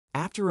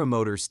Aptera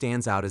Motors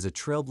stands out as a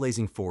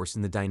trailblazing force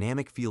in the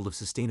dynamic field of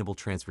sustainable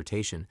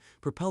transportation,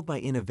 propelled by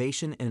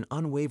innovation and an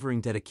unwavering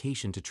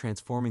dedication to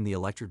transforming the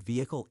electric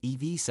vehicle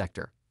 (EV)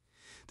 sector.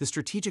 The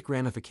strategic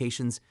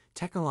ramifications,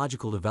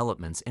 technological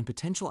developments, and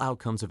potential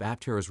outcomes of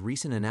Aptera's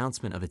recent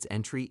announcement of its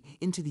entry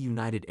into the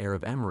United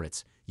Arab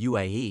Emirates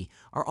 (UAE)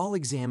 are all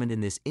examined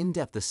in this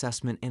in-depth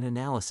assessment and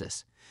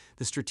analysis.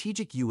 The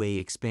strategic UAE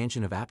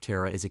expansion of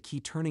Aptera is a key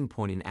turning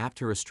point in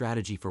Aptera's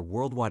strategy for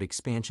worldwide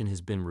expansion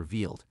has been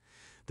revealed.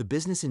 The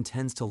business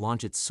intends to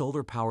launch its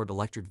solar-powered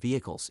electric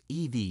vehicles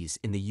 (EVs)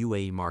 in the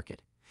UAE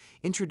market.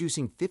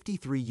 Introducing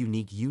 53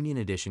 unique Union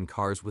Edition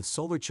cars with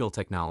solar chill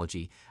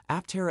technology,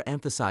 Aptera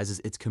emphasizes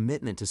its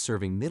commitment to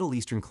serving Middle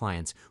Eastern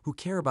clients who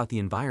care about the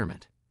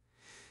environment.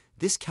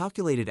 This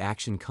calculated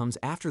action comes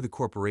after the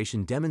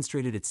corporation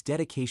demonstrated its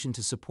dedication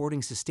to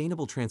supporting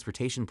sustainable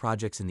transportation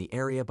projects in the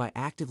area by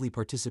actively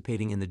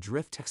participating in the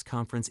DriftTech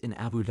conference in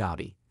Abu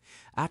Dhabi.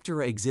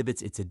 Aptera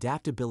exhibits its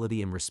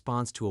adaptability in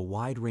response to a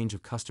wide range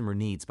of customer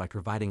needs by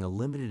providing a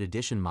limited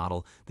edition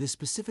model that is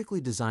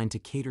specifically designed to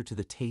cater to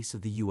the tastes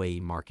of the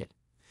UAE market.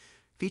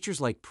 Features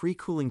like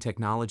pre-cooling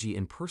technology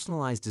and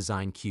personalized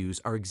design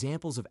cues are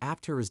examples of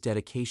Aptera's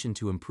dedication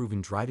to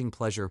improving driving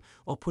pleasure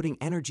while putting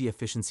energy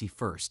efficiency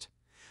first.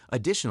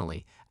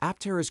 Additionally,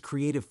 Aptera's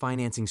creative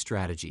financing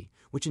strategy,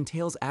 which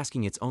entails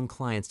asking its own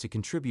clients to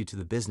contribute to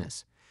the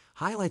business,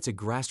 highlights a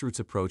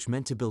grassroots approach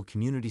meant to build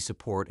community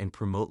support and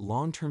promote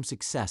long-term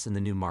success in the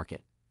new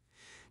market.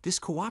 This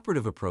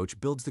cooperative approach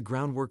builds the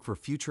groundwork for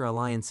future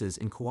alliances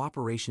and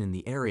cooperation in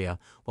the area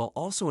while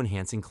also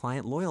enhancing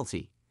client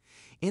loyalty.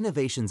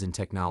 Innovations in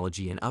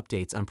technology and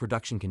updates on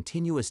production,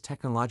 continuous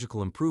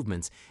technological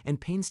improvements, and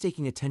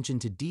painstaking attention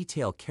to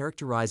detail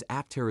characterize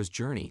Aptera's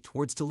journey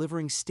towards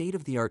delivering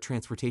state-of-the-art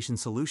transportation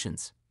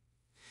solutions.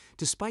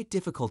 Despite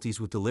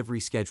difficulties with delivery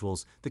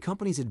schedules, the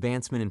company's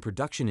advancement in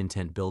production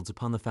intent builds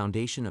upon the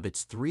foundation of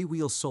its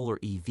three-wheel solar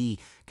EV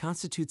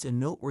constitutes a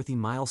noteworthy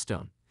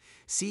milestone.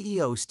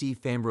 CEO Steve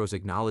Fambro's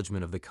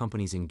acknowledgement of the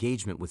company's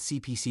engagement with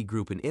CPC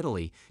Group in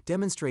Italy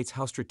demonstrates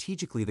how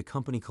strategically the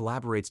company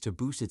collaborates to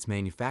boost its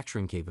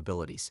manufacturing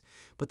capabilities.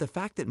 But the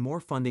fact that more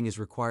funding is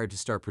required to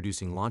start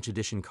producing launch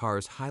edition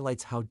cars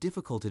highlights how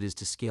difficult it is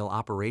to scale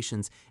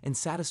operations and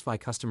satisfy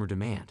customer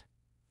demand.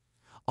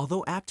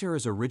 Although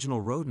Aptera's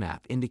original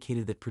roadmap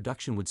indicated that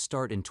production would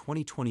start in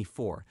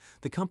 2024,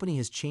 the company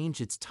has changed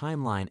its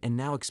timeline and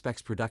now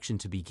expects production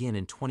to begin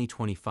in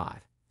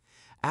 2025.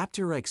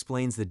 Aptera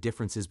explains the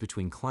differences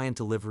between client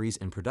deliveries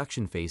and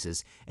production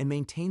phases and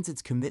maintains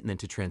its commitment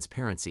to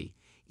transparency,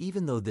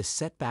 even though this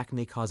setback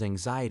may cause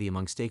anxiety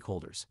among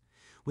stakeholders.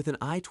 With an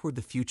eye toward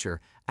the future,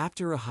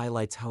 Aptera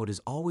highlights how it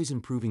is always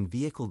improving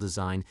vehicle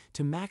design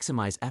to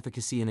maximize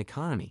efficacy and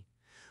economy.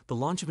 The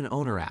launch of an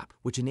owner app,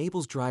 which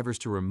enables drivers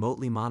to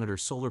remotely monitor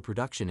solar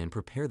production and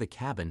prepare the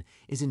cabin,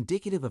 is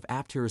indicative of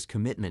Aptera's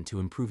commitment to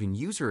improving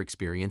user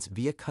experience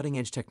via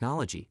cutting-edge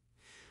technology.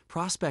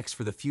 Prospects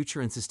for the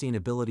future and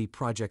sustainability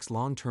project's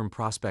long-term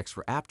prospects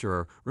for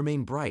Aptera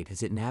remain bright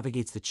as it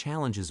navigates the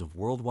challenges of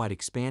worldwide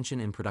expansion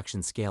and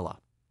production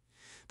scale-up.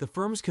 The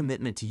firm's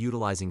commitment to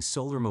utilizing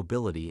solar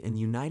mobility in the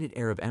United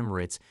Arab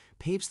Emirates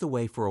paves the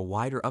way for a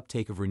wider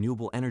uptake of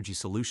renewable energy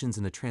solutions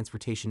in the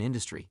transportation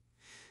industry.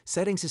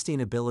 Setting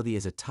sustainability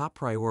as a top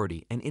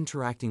priority and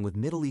interacting with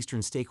Middle Eastern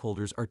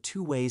stakeholders are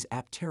two ways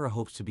Aptera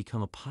hopes to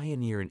become a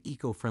pioneer in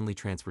eco-friendly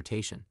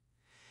transportation.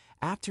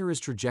 Aptera's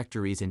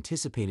trajectory is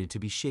anticipated to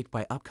be shaped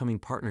by upcoming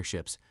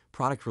partnerships,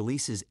 product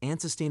releases, and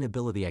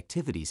sustainability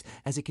activities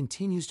as it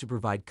continues to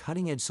provide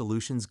cutting-edge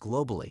solutions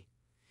globally.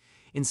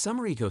 In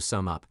summary, to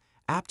sum up,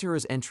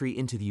 Aptera's entry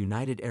into the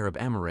United Arab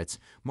Emirates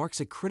marks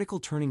a critical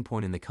turning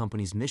point in the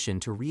company's mission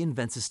to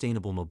reinvent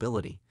sustainable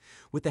mobility.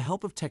 With the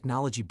help of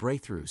technology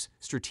breakthroughs,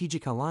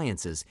 strategic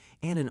alliances,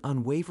 and an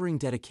unwavering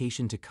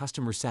dedication to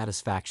customer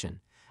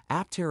satisfaction,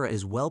 Aptera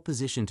is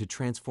well-positioned to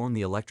transform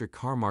the electric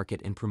car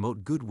market and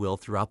promote goodwill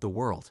throughout the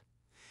world.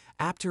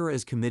 Aptera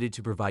is committed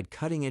to provide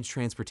cutting-edge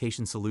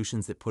transportation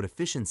solutions that put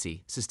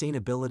efficiency,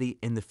 sustainability,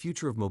 and the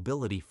future of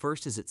mobility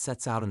first as it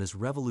sets out on this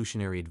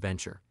revolutionary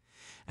adventure.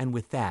 And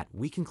with that,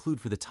 we conclude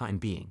for the time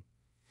being.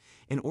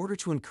 In order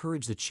to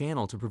encourage the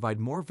channel to provide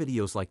more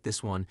videos like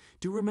this one,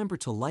 do remember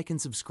to like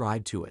and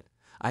subscribe to it.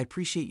 I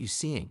appreciate you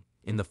seeing.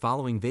 In the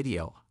following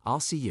video, I'll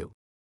see you.